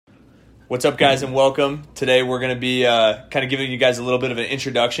What's up, guys, and welcome. Today we're going to be kind of giving you guys a little bit of an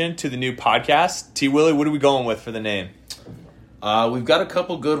introduction to the new podcast. T. Willie, what are we going with for the name? We've got a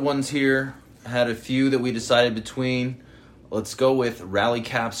couple good ones here. Had a few that we decided between. Let's go with Rally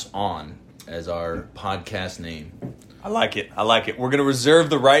Caps On as our podcast name. I like it. We're going to reserve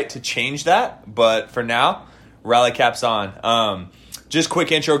the right to change that, but for now, Rally Caps On. Just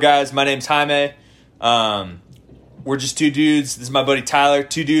quick intro, guys. My name's Jaime. We're just two dudes. This is my buddy Tyler.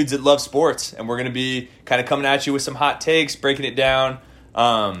 Two dudes that love sports, and we're going to be kind of coming at you with some hot takes, breaking it down,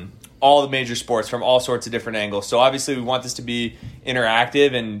 all the major sports from all sorts of different angles. So obviously we want this to be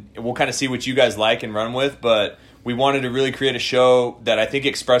interactive, and we'll kind of see what you guys like and run with, but we wanted to really create a show that I think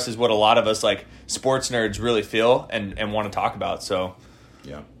expresses what a lot of us like sports nerds really feel and want to talk about. So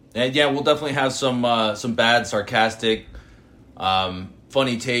yeah, and yeah, we'll definitely have some bad, sarcastic,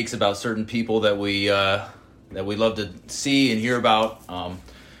 funny takes about certain people that we love to see and hear about.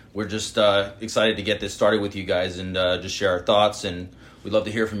 We're just excited to get this started with you guys and just share our thoughts, and we'd love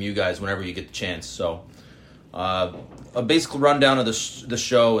to hear from you guys whenever you get the chance. So a basic rundown of the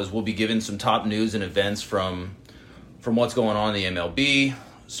show is we'll be giving some top news and events from what's going on in the MLB,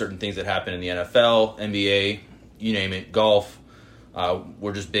 certain things that happen in the NFL, NBA, you name it, golf.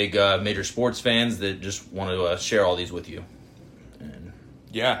 We're just big major sports fans that just want to share all these with you. And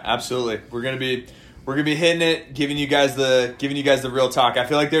yeah, absolutely. We're gonna be hitting it, giving you guys the real talk. I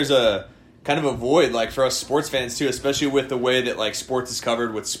feel like there's a kind of a void like for us sports fans too, especially with the way that like sports is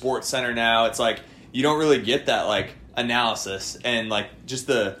covered with Sports Center now. It's like you don't really get that like analysis and like just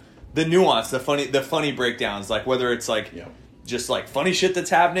the nuance, the funny breakdowns, like whether it's like just like funny shit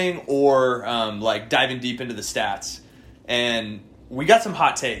that's happening or like diving deep into the stats. And we got some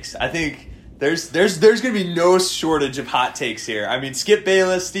hot takes. I think there's gonna be no shortage of hot takes here. I mean, Skip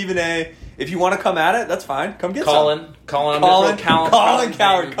Bayless, Stephen A. If you want to come at it, that's fine. Come get some. Colin Cowherd,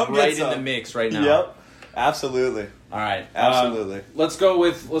 come right get some. In the mix right now. Yep, absolutely. All right, absolutely. Let's go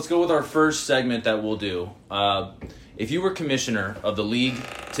with our first segment that we'll do. If you were commissioner of the league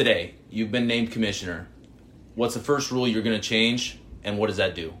today, you've been named commissioner. What's the first rule you're going to change, and what does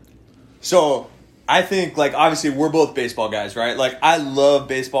that do? So I think, like, obviously we're both baseball guys, right? Like, I love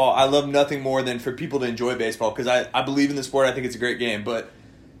baseball. I love nothing more than for people to enjoy baseball because I believe in the sport. I think it's a great game, but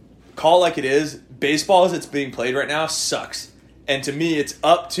call it like it is. Baseball as it's being played right now sucks. And to me, it's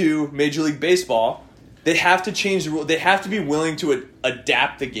up to Major League Baseball. They have to change the rule. They have to be willing to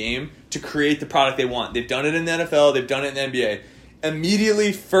adapt the game to create the product they want. They've done it in the NFL. They've done it in the NBA.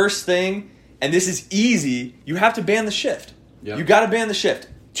 Immediately, first thing, and this is easy, you have to ban the shift. Yep. You got to ban the shift.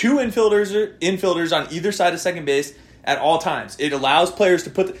 2 infielders on either side of second base at all times. It allows players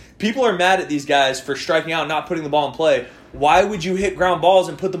to people are mad at these guys for striking out and not putting the ball in play. Why would you hit ground balls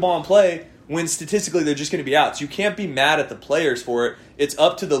and put the ball in play when statistically they're just going to be out? So you can't be mad at the players for it. It's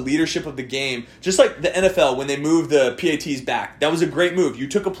up to the leadership of the game. Just like the NFL when they moved the PATs back. That was a great move. You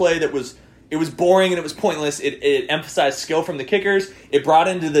took a play that was boring and it was pointless. It emphasized skill from the kickers. It brought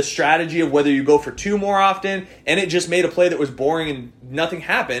into the strategy of whether you go for 2 more often, and it just made a play that was boring and nothing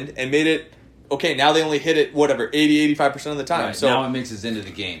happened and made it okay, now they only hit it, 80-85% of the time. Right, so now it mixes into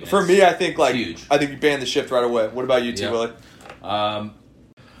the game. For me, I think huge. I think you ban the shift right away. What about you, T. Willie? All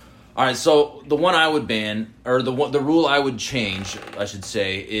right, so the one I would ban, or the rule I would change, I should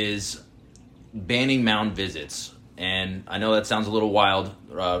say, is banning mound visits. And I know that sounds a little wild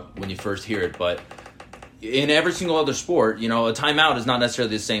when you first hear it, but in every single other sport, a timeout is not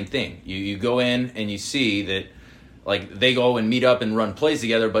necessarily the same thing. You go in and you see that, like, they go and meet up and run plays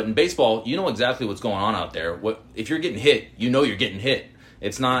together, but in baseball, you know exactly what's going on out there. If you're getting hit, you know you're getting hit.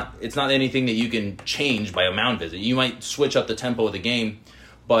 It's not anything that you can change by a mound visit. You might switch up the tempo of the game,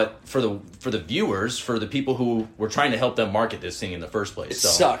 but for the viewers, for the people who were trying to help them market this thing in the first place, it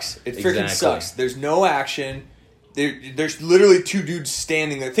sucks. It freaking sucks. There's no action. There's literally 2 dudes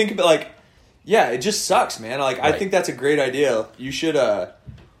standing there. Think about it just sucks, man. Like, right. I think that's a great idea. You should,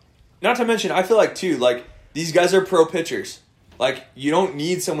 not to mention, I feel like too, like, these guys are pro pitchers. Like, you don't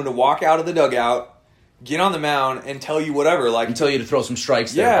need someone to walk out of the dugout, get on the mound, and tell you whatever. Like, and tell you to throw some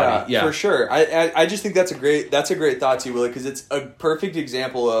strikes there, buddy. Yeah, for sure. I just think that's a great thought, T. Willie, because it's a perfect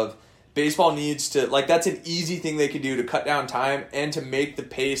example of baseball needs to, like, that's an easy thing they could do to cut down time and to make the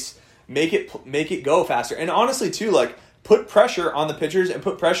pace, make it go faster. And honestly, too, like, put pressure on the pitchers and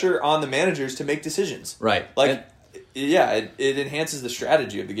put pressure on the managers to make decisions. Right. Like, it enhances the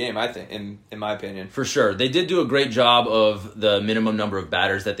strategy of the game, I think, in my opinion. For sure. They did do a great job of the minimum number of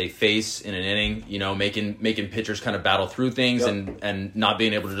batters that they face in an inning, making pitchers kind of battle through things and not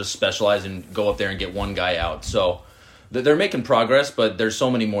being able to just specialize and go up there and get one guy out. So they're making progress, but there's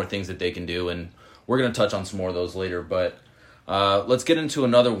so many more things that they can do, and we're going to touch on some more of those later. But Let's get into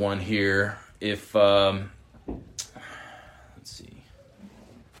another one here. If let's see.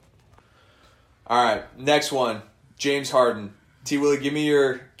 All right, next one, James Harden. T. Willie, give me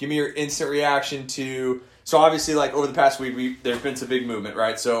your instant reaction to. So obviously, like over the past week, there's been some big movement,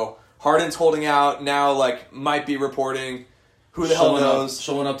 right? So Harden's holding out now, like might be reporting. Who the hell knows?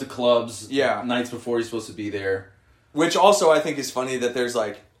 Showing up to clubs, yeah, nights before he's supposed to be there. Which also I think is funny that there's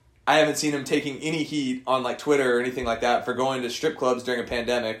like, I haven't seen him taking any heat on like Twitter or anything like that for going to strip clubs during a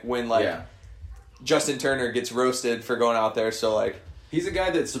pandemic when like Justin Turner gets roasted for going out there. So like, he's a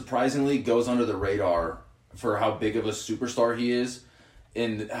guy that surprisingly goes under the radar for how big of a superstar he is,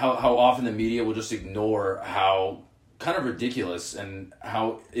 and how often the media will just ignore how kind of ridiculous and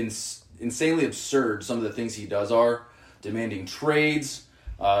how insanely absurd some of the things he does are. Demanding trades,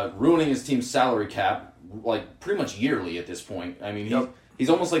 ruining his team's salary cap, like pretty much yearly at this point. I mean, he's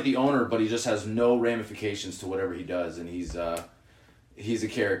almost like the owner, but he just has no ramifications to whatever he does, and he's a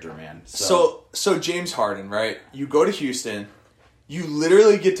character, man. So James Harden, right? You go to Houston, you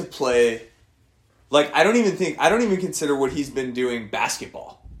literally get to play. Like I don't even consider what he's been doing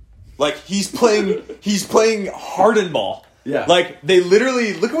basketball. Like he's playing Harden ball. Yeah. Like they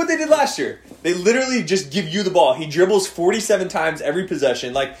literally look at what they did last year. They literally just give you the ball. He dribbles 47 times every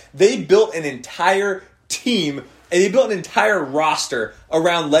possession. Like they built an entire team and they built an entire roster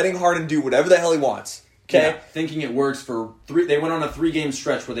around letting Harden do whatever the hell he wants. Okay? Yeah, thinking it works for 3. They went on a 3-game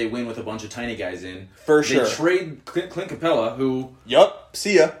stretch where they win with a bunch of tiny guys in. For sure. They trade Clint Capella, who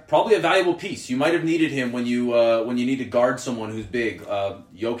see ya. Probably a valuable piece. You might have needed him when you need to guard someone who's big.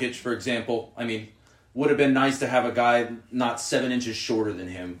 Jokic, for example. I mean, would have been nice to have a guy not 7 inches shorter than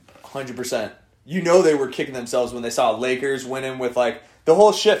him. 100%. You know they were kicking themselves when they saw Lakers winning with like the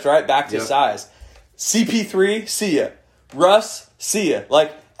whole shift, right? Back to size. CP3, see ya. Russ, see ya.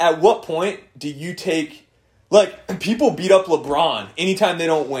 Like, at what point do you take... Like, people beat up LeBron anytime they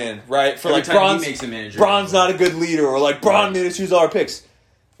don't win, right? For Every like, time he makes a manager. Bron's not a good leader, or like, Bron made us use all our picks.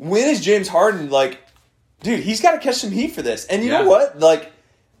 When is James Harden, like... Dude, he's got to catch some heat for this. And you know what? Like...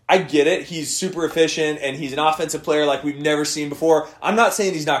 I get it. He's super efficient, and he's an offensive player like we've never seen before. I'm not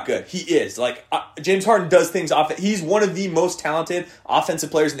saying he's not good. He is. Like James Harden does things off. He's one of the most talented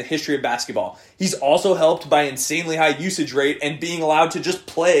offensive players in the history of basketball. He's also helped by insanely high usage rate and being allowed to just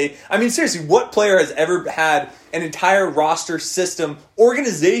play. I mean, seriously, what player has ever had an entire roster system,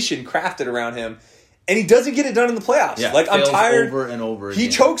 organization crafted around him, and he doesn't get it done in the playoffs? Yeah, like I'm tired. Over and over He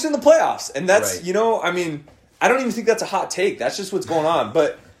again. chokes in the playoffs, and that's right. I mean, I don't even think that's a hot take. That's just what's going on,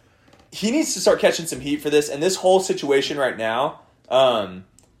 but. He needs to start catching some heat for this, and this whole situation right now,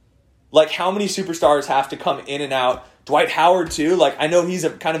 like how many superstars have to come in and out. Dwight Howard too. Like I know he's a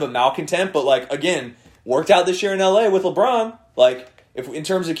kind of a malcontent, but like again, worked out this year in LA with LeBron. Like if in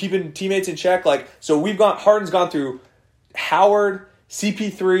terms of keeping teammates in check, like so Harden's gone through Howard,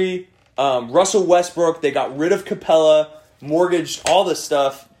 CP3, Russell Westbrook. They got rid of Capella, mortgaged all this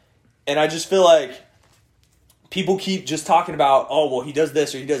stuff, and I just feel like. People keep just talking about, oh, well, he does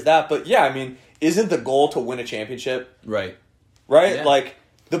this or he does that. But, yeah, I mean, isn't the goal to win a championship? Right. Right? Yeah. Like,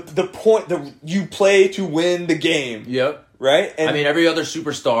 the point, you play to win the game. Yep. Right? And I mean, every other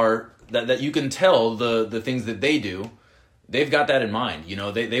superstar that you can tell the things that they do, they've got that in mind. You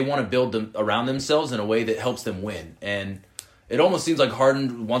know, they want to build them around themselves in a way that helps them win. And it almost seems like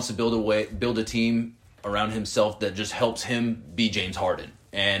Harden wants to build a team around himself that just helps him be James Harden.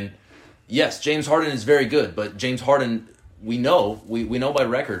 And... Yes, James Harden is very good, but James Harden, we know by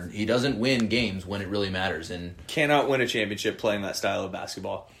record, he doesn't win games when it really matters, and cannot win a championship playing that style of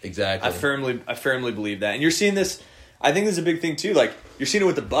basketball. Exactly. I firmly believe that, and you're seeing this. I think this is a big thing too. Like you're seeing it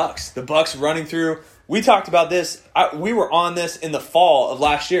with the Bucks. The Bucks running through. We talked about this. We were on this in the fall of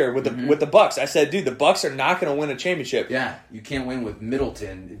last year with the Bucks. I said, dude, the Bucks are not going to win a championship. Yeah, you can't win with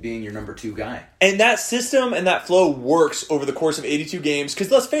Middleton being your number 2 guy. And that system and that flow works over the course of 82 games. Because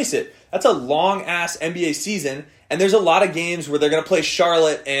let's face it, that's a long-ass NBA season. And there's a lot of games where they're going to play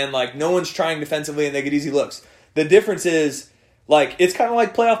Charlotte and like no one's trying defensively and they get easy looks. The difference is, like, it's kind of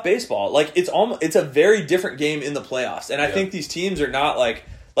like playoff baseball. Like, it's a very different game in the playoffs. And I think these teams are not like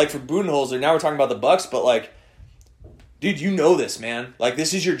for Budenholzer, now we're talking about the Bucks, but like, dude, you know this, man. Like,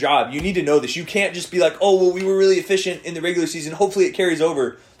 this is your job. You need to know this. You can't just be like, oh, well, we were really efficient in the regular season. Hopefully it carries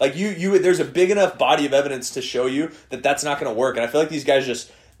over. Like, there's a big enough body of evidence to show you that that's not going to work. And I feel like these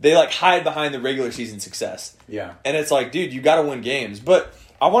guys they like hide behind the regular season success. Yeah. And it's like, dude, you got to win games. But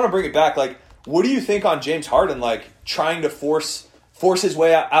I want to bring it back. Like, what do you think on James Harden, like, trying to force his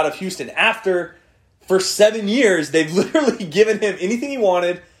way out of Houston after, for 7 years, they've literally given him anything he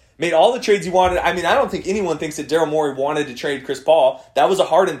wanted, made all the trades he wanted. I mean, I don't think anyone thinks that Daryl Morey wanted to trade Chris Paul. That was a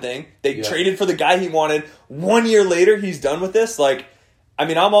Harden thing. They traded for the guy he wanted. 1 year later, he's done with this. Like, I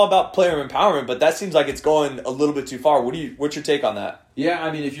mean, I'm all about player empowerment, but that seems like it's going a little bit too far. What's your take on that? Yeah,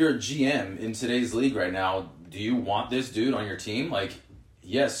 I mean, if you're a GM in today's league right now, do you want this dude on your team? Like,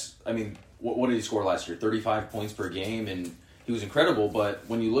 yes. I mean, what did he score last year? 35 points per game, and he was incredible. But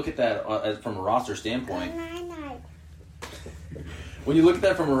when you look at that from a roster standpoint,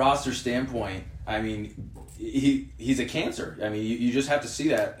 I mean, he's a cancer. I mean, you just have to see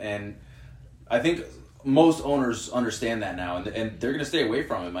that, and I think most owners understand that now, and they're going to stay away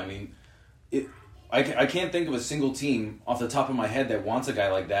from him. I mean, I can't think of a single team off the top of my head that wants a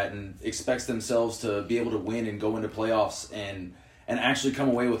guy like that and expects themselves to be able to win and go into playoffs and actually come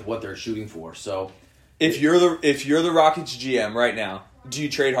away with what they're shooting for. So, if you're the Rockets GM right now, do you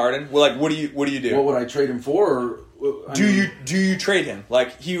trade Harden? Well, like, what do you do? What would I trade him for? Do you trade him?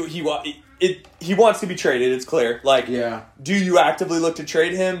 Like, he wants to be traded. It's clear. Like, yeah. Do you actively look to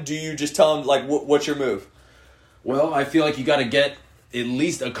trade him? Do you just tell him, like, what's your move? Well, I feel like you got to get at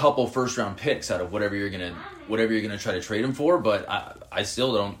least a couple first round picks out of whatever you're gonna try to trade him for. But I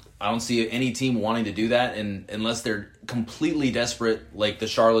still don't see any team wanting to do that, and unless they're completely desperate, like the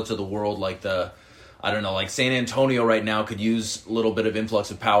Charlottes of the world, like like San Antonio right now could use a little bit of influx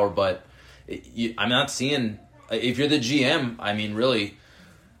of power. But I'm not seeing. If you're the GM, I mean, really,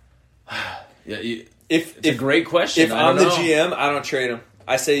 it's a great question. If I'm the GM, I don't trade him.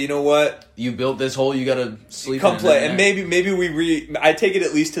 I say, you know what? You built this hole. You got to sleep. Come play, and maybe I take it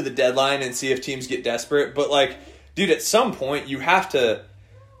at least to the deadline and see if teams get desperate. But like, dude, at some point you have to.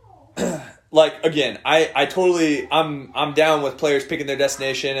 Like, again, I'm down with players picking their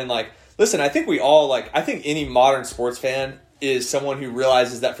destination, and like, listen, I think I think any modern sports fan is someone who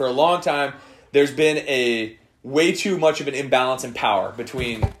realizes that for a long time there's been a way too much of an imbalance in power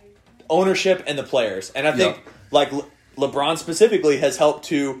between ownership and the players. And I think like LeBron specifically has helped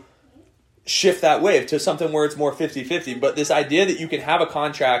to shift that wave to something where it's more 50-50. But this idea that you can have a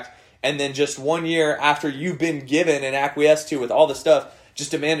contract and then just 1 year after you've been given and acquiesced to with all the stuff, just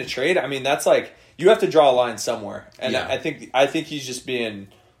demand a trade. I mean, that's like, you have to draw a line somewhere. And I think he's just being,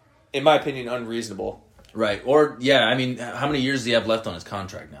 in my opinion, unreasonable. Right. Or, yeah, I mean, how many years does he have left on his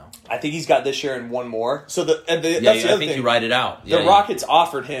contract now? I think he's got this year and one more. So that's the other I think thing. you write it out. The Rockets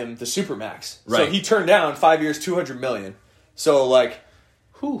offered him the Supermax. Right. So he turned down 5 years, $200 million. So like,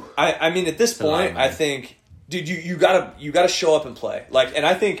 I mean, at this point, I think, dude, you gotta show up and play. Like, and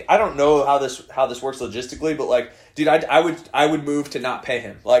I don't know how this works logistically, but like, dude, I would move to not pay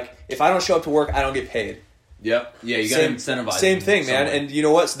him. Like, if I don't show up to work, I don't get paid. Yep. Yeah, you gotta incentivize. Same thing, man. And you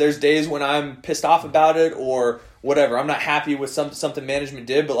know what? So there's days when I'm pissed off about it or whatever. I'm not happy with something management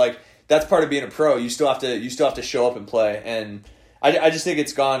did, but like, that's part of being a pro. You still have to show up and play. And I just think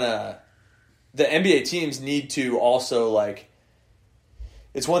it's gone. The NBA teams need to also, like,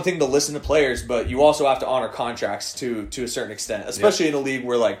 it's one thing to listen to players, but you also have to honor contracts to a certain extent, especially in a league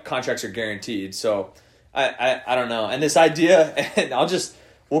where like contracts are guaranteed. So I don't know. And this idea, and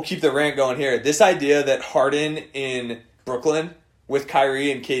we'll keep the rant going here. This idea that Harden in Brooklyn with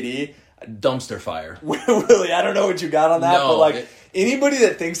Kyrie and KD, dumpster fire. Willie, I don't know what you got on that, No, but like anybody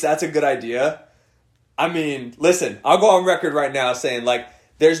that thinks that's a good idea, I mean, listen, I'll go on record right now saying like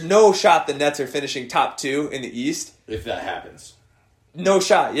there's no shot the Nets are finishing top 2 in the East if that happens. No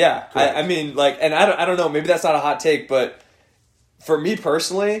shot, yeah. I mean, like, and I don't know, maybe that's not a hot take, but for me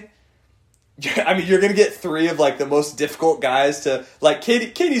personally, I mean, you're going to get 3 of, like, the most difficult guys to, like,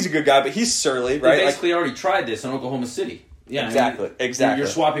 KD's a good guy, but he's surly, right? They basically already tried this in Oklahoma City. Yeah, exactly, I mean, exactly. You're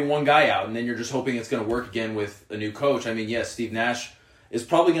swapping one guy out, and then you're just hoping it's going to work again with a new coach. I mean, yes, Steve Nash is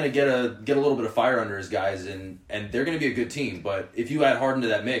probably going to get a little bit of fire under his guys, and they're going to be a good team. But if you add Harden to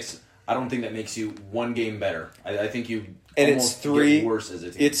that mix, I don't think that makes you one game better. I think you almost get worse as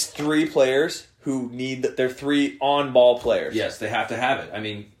a team. It's 3 players who they're 3 on-ball players. Yes, they have to have it. I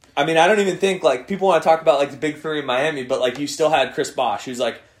mean, I don't even think, like, people want to talk about, like, the big 3 in Miami, but, like, you still had Chris Bosh, who's,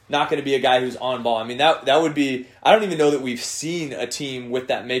 like, not going to be a guy who's on ball. I mean, that would be, I don't even know that we've seen a team with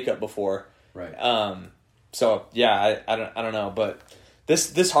that makeup before. Right. So, yeah, I don't know, but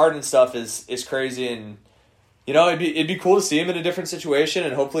this Harden stuff is crazy, and, you know, it'd be cool to see him in a different situation,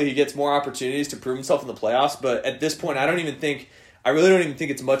 and hopefully he gets more opportunities to prove himself in the playoffs, but at this point, I really don't even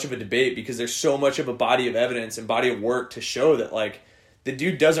think it's much of a debate, because there's so much of a body of evidence and body of work to show that, like, the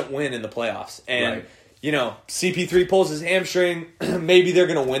dude doesn't win in the playoffs. And, right. You know, CP3 pulls his hamstring, maybe they're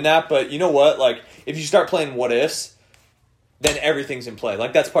going to win that, but you know what? Like, if you start playing what ifs, then everything's in play.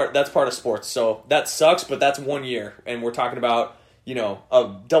 Like, that's part of sports. So that sucks, but that's 1 year, and we're talking about, you know,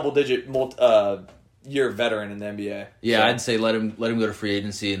 a double-digit year veteran in the NBA. Yeah, So, I'd say let him go to free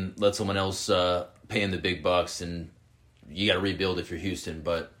agency and let someone else pay him the big bucks, and you got to rebuild if you're Houston,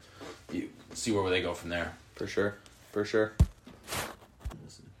 but you see where they go from there. For sure.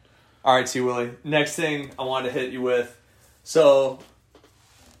 All right, T. Willie. Next thing I wanted to hit you with. So,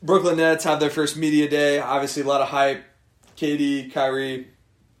 Brooklyn Nets have their first media day. Obviously, a lot of hype. KD, Kyrie,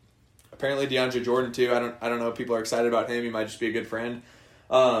 apparently DeAndre Jordan too. I don't know if people are excited about him. He might just be a good friend.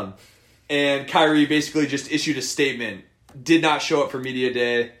 And Kyrie basically just issued a statement. Did not show up for media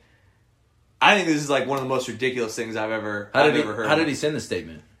day. I think this is like one of the most ridiculous things I've ever heard. How did he send the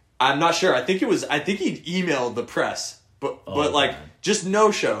statement? I'm not sure. I think he emailed the press, but like man. just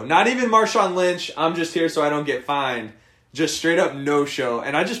no show. Not even Marshawn Lynch. I'm just here so I don't get fined. Just straight up no show.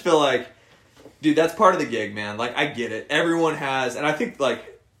 And I just feel like, dude, that's part of the gig, man. Like, I get it. Everyone has, and I think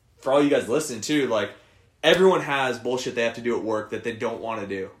like for all you guys listening too, like everyone has bullshit they have to do at work that they don't want to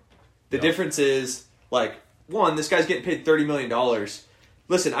do. The difference is like, one, this guy's getting paid $30 million.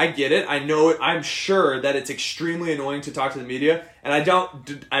 Listen, I get it. I know it. I'm sure that it's extremely annoying to talk to the media, and I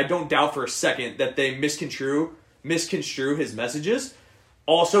don't doubt for a second that they misconstrue his messages.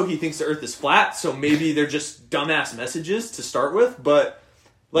 Also, he thinks the earth is flat, so maybe they're just dumbass messages to start with. But,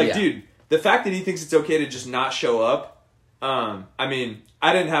 dude, the fact that he thinks it's okay to just not show up, I mean,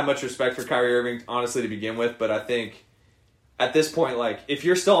 I didn't have much respect for Kyrie Irving, honestly, to begin with, but I think at this point, like, if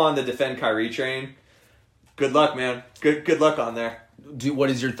you're still on the defend Kyrie train, good luck, man. Good luck on there. What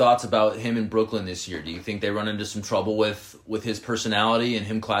is your thoughts about him in Brooklyn this year? Do you think they run into some trouble with his personality and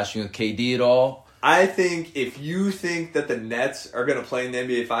him clashing with KD at all? I think if you think that the Nets are going to play in the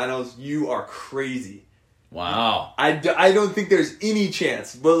NBA Finals, you are crazy. Wow. I don't think there's any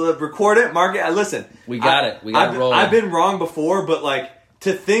chance. But record it, mark it. Listen. We got it. We got it rolling. I've been wrong before, but like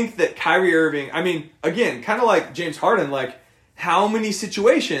to think that Kyrie Irving, I mean, again, kind of like James Harden, like how many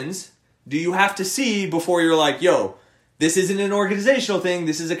situations do you have to see before you're like, yo, this isn't an organizational thing.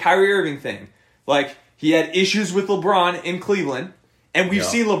 This is a Kyrie Irving thing. Like, he had issues with LeBron in Cleveland, and we've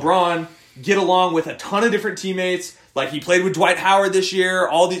seen LeBron get along with a ton of different teammates. Like, he played with Dwight Howard this year,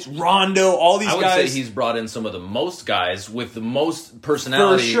 all these Rondo, all these guys. I would say he's brought in some of the most guys with the most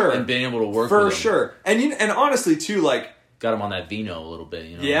personality and being able to work with them. For sure. And honestly, too, like... Got him on that vino a little bit,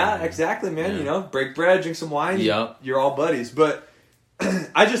 you know? Yeah, exactly, man. Yeah. You know, break bread, drink some wine. Yep. You're all buddies. But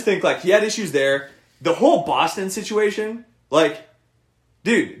I just think, like, he had issues there. The whole Boston situation, like,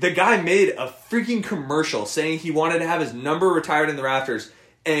 dude, the guy made a freaking commercial saying he wanted to have his number retired in the rafters,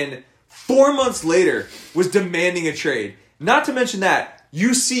 and 4 months later was demanding a trade. Not to mention that,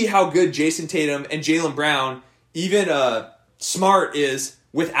 you see how good Jason Tatum and Jaylen Brown, even Smart, is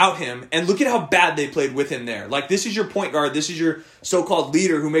without him, and look at how bad they played with him there. Like, this is your point guard, this is your so-called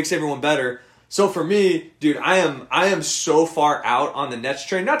leader who makes everyone better. So for me, dude, I am so far out on the Nets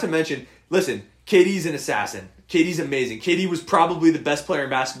train. Not to mention, listen, KD's an assassin. KD's amazing. KD was probably the best player in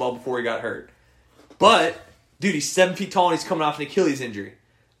basketball before he got hurt. But, dude, he's 7 feet tall and he's coming off an Achilles injury.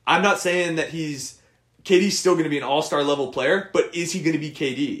 I'm not saying that KD's still going to be an all-star level player, but is he going to be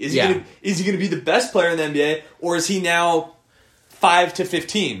KD? Is he going to be the best player in the NBA, or is he now 5 to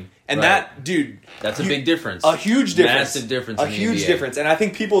 15? And that, dude... That's a big difference. A huge difference. Massive difference A in the huge NBA. difference. And I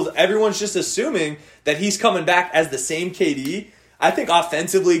think everyone's just assuming that he's coming back as the same KD. I think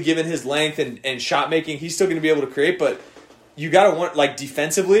offensively, given his length and shot making, he's still going to be able to create, but you got to want, like,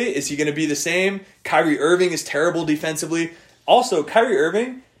 defensively, is he going to be the same? Kyrie Irving is terrible defensively. Also, Kyrie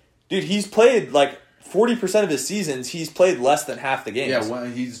Irving, dude, he's played, like, 40% of his seasons, he's played less than half the games. Yeah, well,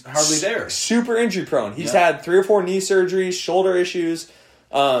 he's hardly there. Super injury prone. He's had 3 or 4 knee surgeries, shoulder issues.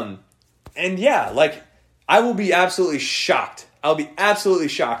 And yeah, like, I will be absolutely shocked. I'll be absolutely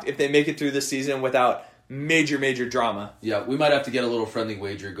shocked if they make it through this season without major drama. Yeah, we might have to get a little friendly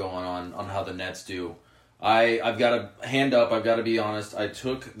wager going on how the Nets do. I've got to hand up. I've got to be honest. I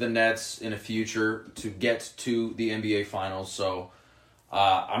took the Nets in a future to get to the NBA Finals, so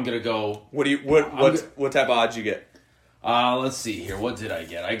I'm gonna go. What type of odds you get? Let's see here. What did I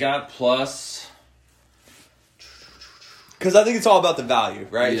get? I got plus. Because I think it's all about the value,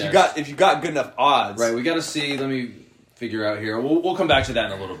 right? Yes. If you got good enough odds, right? We got to see. Let me figure out here. We'll come back to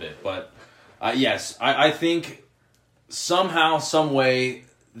that in a little bit, but yes, I think somehow, some way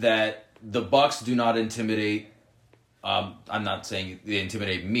that the Bucks do not intimidate. I'm not saying they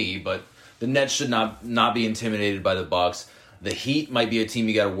intimidate me, but the Nets should not be intimidated by the Bucks. The Heat might be a team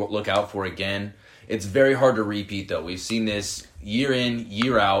you got to look out for again. It's very hard to repeat, though. We've seen this year in,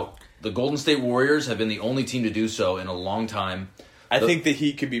 year out. The Golden State Warriors have been the only team to do so in a long time. I think the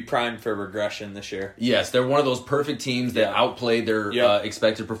Heat could be primed for regression this year. Yes, they're one of those perfect teams that outplayed their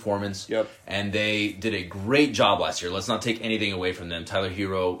expected performance. Yep. And they did a great job last year. Let's not take anything away from them. Tyler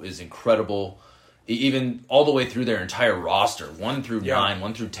Hero is incredible. even all the way through their entire roster, 1 through Yeah. 9,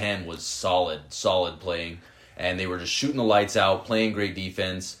 1 through 10 was solid playing, and they were just shooting the lights out, playing great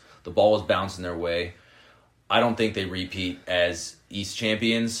defense. The ball was bouncing their way. I don't think they repeat as East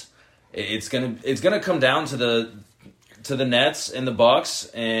champions. It's gonna come down to the Nets and the Bucks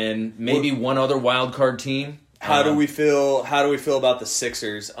and maybe one other wild card team. How do we feel about the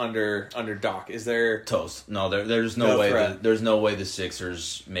Sixers under Doc? Is there Toast? No, there's No no way. threat. There's no way the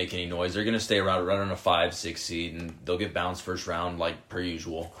Sixers make any noise. They're gonna stay around right on a 5-6 seed, and they'll get bounced first round like per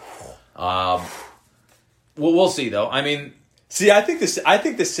usual. We'll see though. I mean, See, I think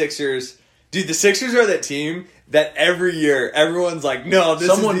the Sixers, dude, the Sixers are that team that every year everyone's like, no, this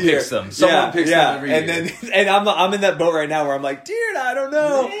Someone is the picks year. them. Someone picks them every and year. then I'm in that boat right now where I'm like, dude, I don't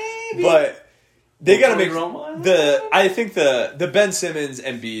know, Maybe. but they got to Tony make Romo? I think the Ben Simmons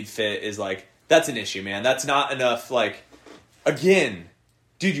Embiid fit is like, that's an issue, man. That's not enough. Like, again,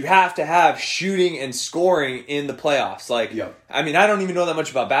 dude, you have to have shooting and scoring in the playoffs. Like, Yep. I mean, I don't even know that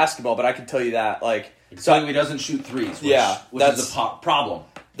much about basketball, but I can tell you that. Like, so he doesn't shoot threes. Which, Yeah, which that's- is a problem.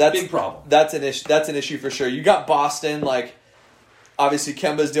 That's Big problem. That's an issue. That's an issue for sure. You got Boston, like obviously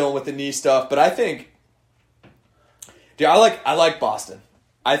Kemba's dealing with the knee stuff, but I think, dude, I like Boston.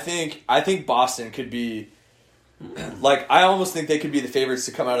 I think Boston could be like, I almost think they could be the favorites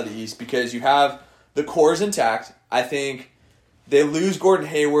to come out of the East because you have the core's intact. I think they lose Gordon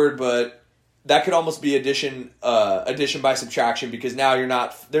Hayward, but that could almost be addition by subtraction because now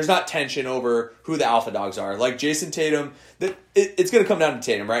there's not tension over who the alpha dogs are. Like Jason Tatum, it's going to come down to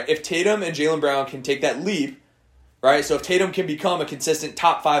Tatum, right? If Tatum and Jaylen Brown can take that leap, right? So if Tatum can become a consistent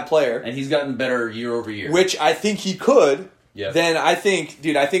top 5 player, And he's gotten better year over year. which I think he could, Yep. then I think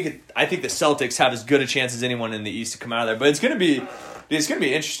the Celtics have as good a chance as anyone in the East to come out of there. But it's going to be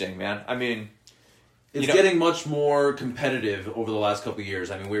interesting, man. I mean, It's you know- getting much more competitive over the last couple of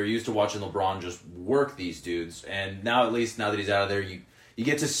years. I mean, we were used to watching LeBron just work these dudes, and now at least now that he's out of there, you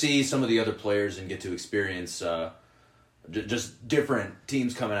get to see some of the other players and get to experience just different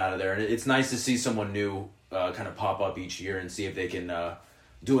teams coming out of there. And it's nice to see someone new kind of pop up each year and see if they can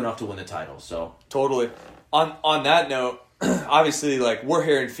do enough to win the title. So totally. On that note, obviously, like we're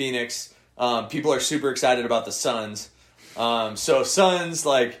here in Phoenix, people are super excited about the Suns. So Suns,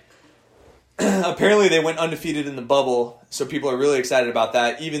 like apparently they went undefeated in the bubble, so people are really excited about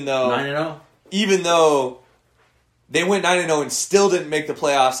that. Even though 9-0. they went 9-0 and still didn't make the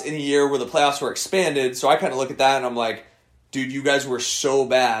playoffs in a year where the playoffs were expanded. So I kind of look at that and I'm like, dude, you guys were so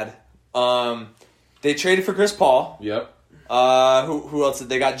bad. They traded for Chris Paul. Yep. Who else did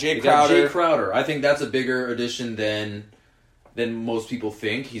they got? Jay They got Crowder. Jay Crowder. I think that's a bigger addition than most people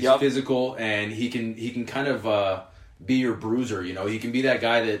think. He's Yep. physical and he can kind of be your bruiser. You know, he can be that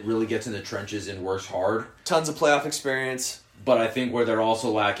guy that really gets in the trenches and works hard. Tons of playoff experience. But I think where they're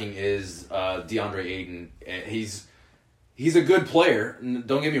also lacking is DeAndre Ayton. He's a good player.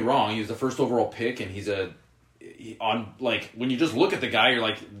 Don't get me wrong. He was the first overall pick, and when you just look at the guy, you're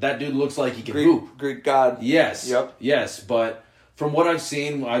like, that dude looks like he can hoop. Greek God. Yes. Yep. Yes, but from what I've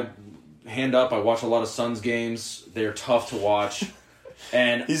seen, I watch a lot of Suns games. They're tough to watch.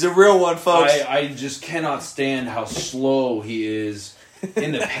 And He's a real one, folks. I just cannot stand how slow he is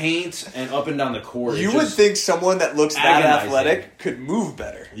in the paint and up and down the court. You It's would just- think someone that looks that agonizing. athletic could move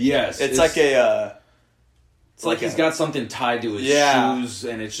better. Yes. It's like a. It's like he's got something tied to his Yeah. shoes,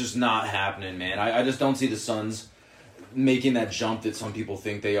 and it's just not happening, man. I just don't see the Suns making that jump that some people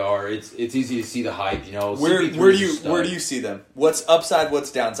think they are. It's easy to see the hype, you know. Where CP3 do is a stud. you see them? What's upside? What's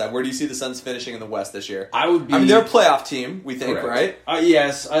downside? Where do you see the Suns finishing in the West this year? I would be. I mean, they're a playoff team. We think, Correct. right?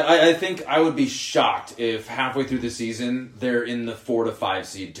 Yes, I think I would be shocked if halfway through the season they're in the 4 to 5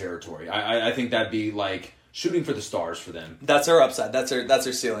 seed territory. I think that'd be like shooting for the stars for them. That's our upside. That's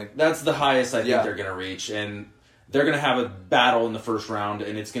our ceiling. That's the highest I think Yeah. they're going to reach, and they're going to have a battle in the first round,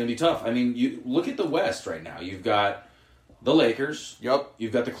 and it's going to be tough. I mean, you look at the West right now. You've got the Lakers. Yup.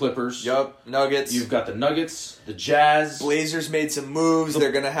 You've got the Clippers. Yup. Nuggets. You've got the Nuggets, the Jazz. Blazers made some moves.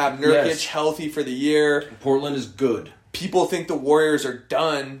 They're gonna have Nurkic Yes. healthy for the year. Portland is good. People think the Warriors are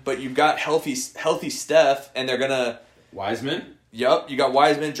done, but you've got healthy Steph, and they're gonna. Wiseman. Yup, you got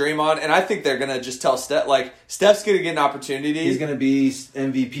Wiseman, Draymond, and I think they're gonna just tell Steph, like Steph's gonna get an opportunity. He's going to be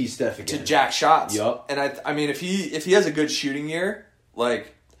MVP Steph again. to jack shots. Yup. And I mean, if he has a good shooting year,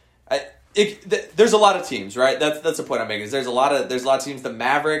 like, there's a lot of teams, right? That's the point I'm making. Is there's a lot of teams. The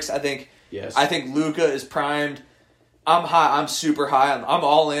Mavericks, I think. Yes. I think Luka is primed. I'm high. I'm super high. I'm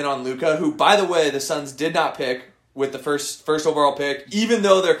all in on Luka, who, by the way, the Suns did not pick with the first overall pick, even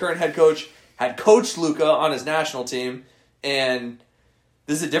though their current head coach had coached Luka on his national team. And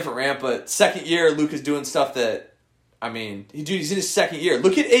this is a different rant, but second year, Luka's doing stuff that I mean, dude, he's in his second year.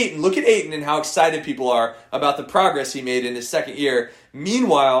 Look at Ayton. Look at Ayton and how excited people are about the progress he made in his second year.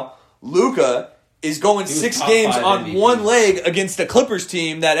 Meanwhile, Luka is going 6 games on MVP. One leg against a Clippers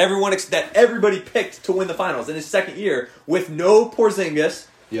team that everybody picked to win the finals in his second year with no Porzingis.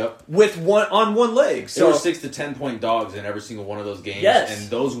 Yep. With one leg. So there were 6 to 10 point dogs in every single one of those games. Yes. And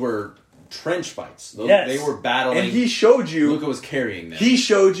those were trench fights. Yes. They were battling. And he showed you. Luka was carrying them. He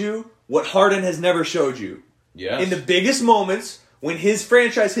showed you what Harden has never showed you. Yes. In the biggest moments, when his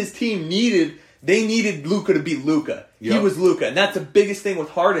franchise, his team they needed Luka to beat Luka. Yep. He was Luka. And that's the biggest thing with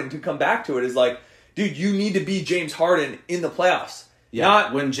Harden, to come back to it, is like, dude, you need to be James Harden in the playoffs. Yeah,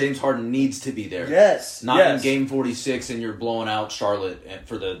 not when James Harden needs to be there. Yes. Not in Game 46 and you're blowing out Charlotte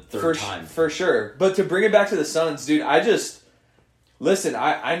for the third time. For sure. But to bring it back to the Suns, dude, listen,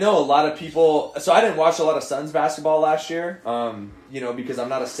 I know a lot of people... So I didn't watch a lot of Suns basketball last year, because I'm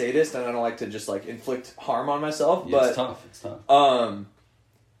not a sadist and I don't like to just inflict harm on myself. Yeah, but it's tough.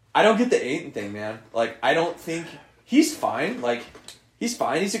 I don't get the Ayton thing, man. I don't think... He's fine. He's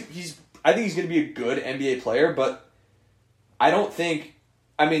fine. I think he's going to be a good NBA player, but I don't think...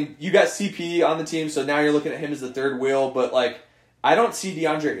 I mean, you got CP on the team, so now you're looking at him as the third wheel, but, I don't see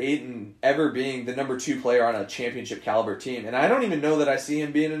DeAndre Ayton ever being the number 2 player on a championship caliber team, and I don't even know that I see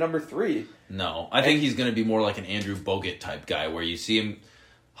him being a number 3. No, I think he's going to be more like an Andrew Bogut type guy, where you see him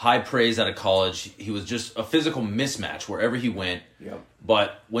high praise out of college. He was just a physical mismatch wherever he went. Yep.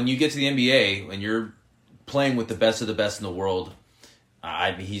 But when you get to the NBA, when you're playing with the best of the best in the world,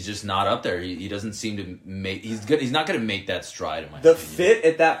 he's just not up there. He doesn't seem to make... He's not going to make that stride, in my opinion. The fit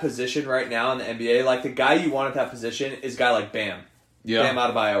at that position right now in the NBA, the guy you want at that position is a guy like Bam. Yeah. Bam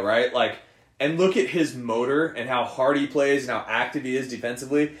Adebayo, right? And look at his motor and how hard he plays and how active he is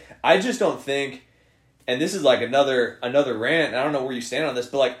defensively. I just don't think, and this is another rant, and I don't know where you stand on this,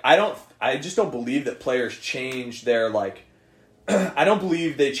 but I just don't believe that players change their I don't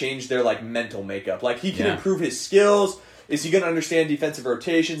believe they change their mental makeup. He can improve his skills. Is he going to understand defensive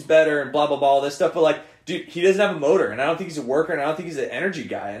rotations better and blah blah blah, all this stuff? But dude, he doesn't have a motor, and I don't think he's a worker, and I don't think he's an energy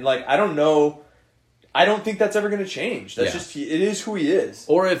guy, and I don't know. I don't think that's ever going to change. That's just, it is who he is.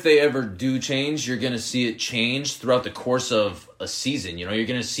 Or if they ever do change, you're going to see it change throughout the course of a season. You're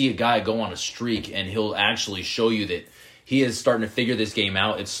going to see a guy go on a streak, and he'll actually show you that he is starting to figure this game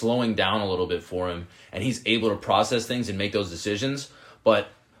out. It's slowing down a little bit for him, and he's able to process things and make those decisions. But,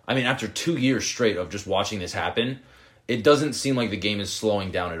 I mean, after 2 years straight of just watching this happen, it doesn't seem like the game is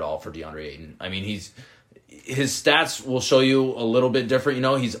slowing down at all for DeAndre Ayton. I mean, his stats will show you a little bit different.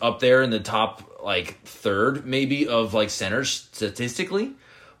 He's up there in the top third maybe of centers statistically,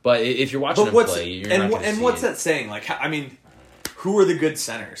 but if you're watching him play, you're not going to see what's that saying? I mean, who are the good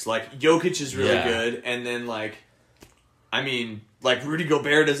centers? Jokic is really good, and then Rudy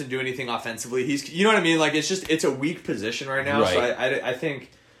Gobert doesn't do anything offensively. He's, you know what I mean? It's a weak position right now. Right. So I think,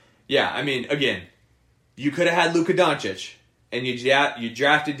 I mean, again, you could have had Luka Doncic, and you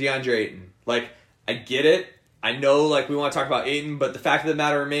drafted DeAndre Ayton. I get it. I know we want to talk about Ayton, but the fact of the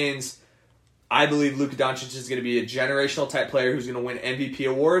matter remains, I believe Luka Doncic is going to be a generational type player who's going to win MVP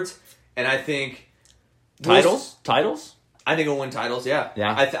awards, and I think titles. I think he'll win titles. Yeah.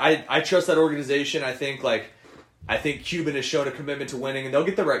 I trust that organization. I think Cuban has shown a commitment to winning, and they'll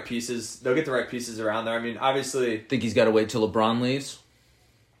get the right pieces. They'll get the right pieces around there. I mean, obviously, think he's got to wait till LeBron leaves.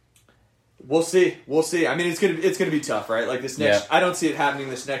 We'll see. I mean, it's gonna be tough, right? I don't see it happening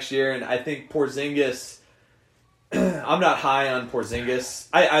this next year, and I think Porzingis. I'm not high on Porzingis.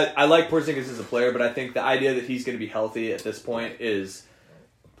 I like Porzingis as a player, but I think the idea that he's going to be healthy at this point is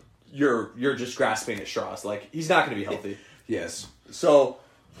you're just grasping at straws. He's not going to be healthy. Yes. So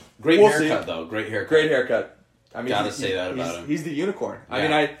great haircut, though. Great haircut. I mean, gotta say that about him. He's the unicorn. Yeah.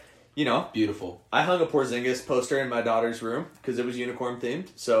 I mean, beautiful. I hung a Porzingis poster in my daughter's room because it was unicorn themed.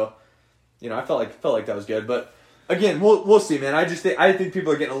 So, I felt like that was good. But again, we'll see, man. I think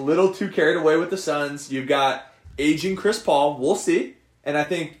people are getting a little too carried away with the Suns. You've got aging Chris Paul, we'll see. And I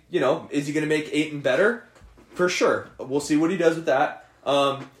think, is he going to make Ayton better? For sure. We'll see what he does with that.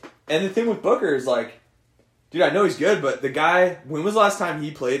 And the thing with Booker is dude, I know he's good, but the guy, when was the last time he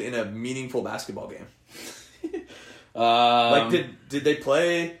played in a meaningful basketball game? Did they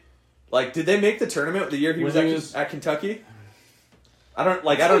play, did they make the tournament the year he was at Kentucky? I don't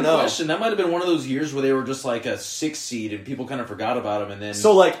know. Question. That might have been one of those years where they were just a 6 seed and people kind of forgot about him, and then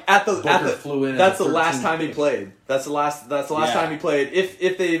flew in. That's the last time he played. That's the last time he played.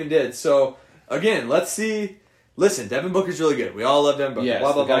 If they even did. So again, let's see. Listen, Devin Booker's really good. We all love Devin Booker. Yes,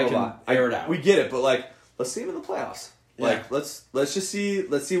 blah blah blah blah. Air it out. We get it, but let's see him in the playoffs. Yeah. Let's just see.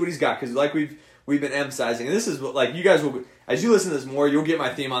 Let's see what he's got, because we've been emphasizing, and this is what you guys will, as you listen to this more, you'll get my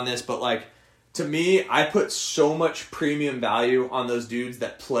theme on this, but to me, I put so much premium value on those dudes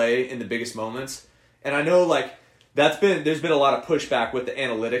that play in the biggest moments. And I know, like, there's been a lot of pushback with the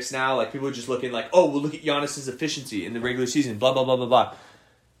analytics now. Like, people are just looking like, oh, well, look at Giannis's efficiency in the regular season, blah, blah, blah, blah, blah.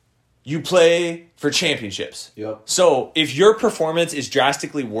 You play for championships. Yep. So if your performance is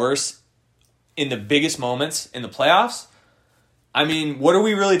drastically worse in the biggest moments in the playoffs, I mean, what are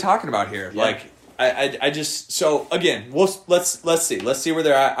we really talking about here? Yeah. Like, I just, so again, let's see where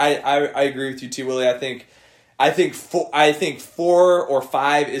they're at. I agree with you too, Willie. I think 4 or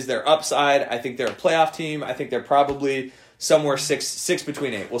 5 is their upside. I think they're a playoff team. I think they're probably somewhere six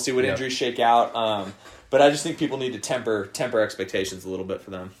between 8. We'll see what injuries shake out. But I just think people need to temper expectations a little bit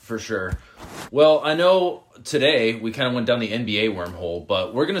for them. For sure. Well, I know today we kind of went down the NBA wormhole,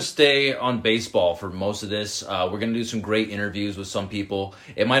 but we're going to stay on baseball for most of this. We're going to do some great interviews with some people.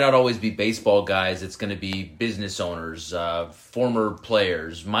 It might not always be baseball guys. It's going to be business owners, former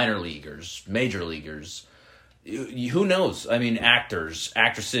players, minor leaguers, major leaguers. Who knows? I mean, actors,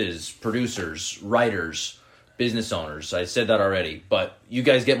 actresses, producers, writers, business owners. I said that already, but you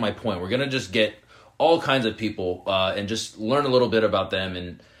guys get my point. We're going to just get all kinds of people and just learn a little bit about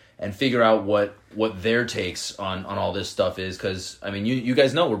them and figure out what their takes on all this stuff is. Because I mean, you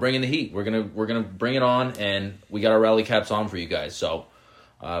guys know we're bringing the heat. We're gonna bring it on, and we got our rally caps on for you guys. So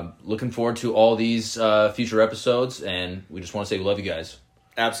looking forward to all these future episodes, and we just want to say we love you guys.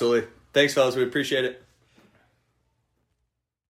 Absolutely. Thanks, fellas. We appreciate it.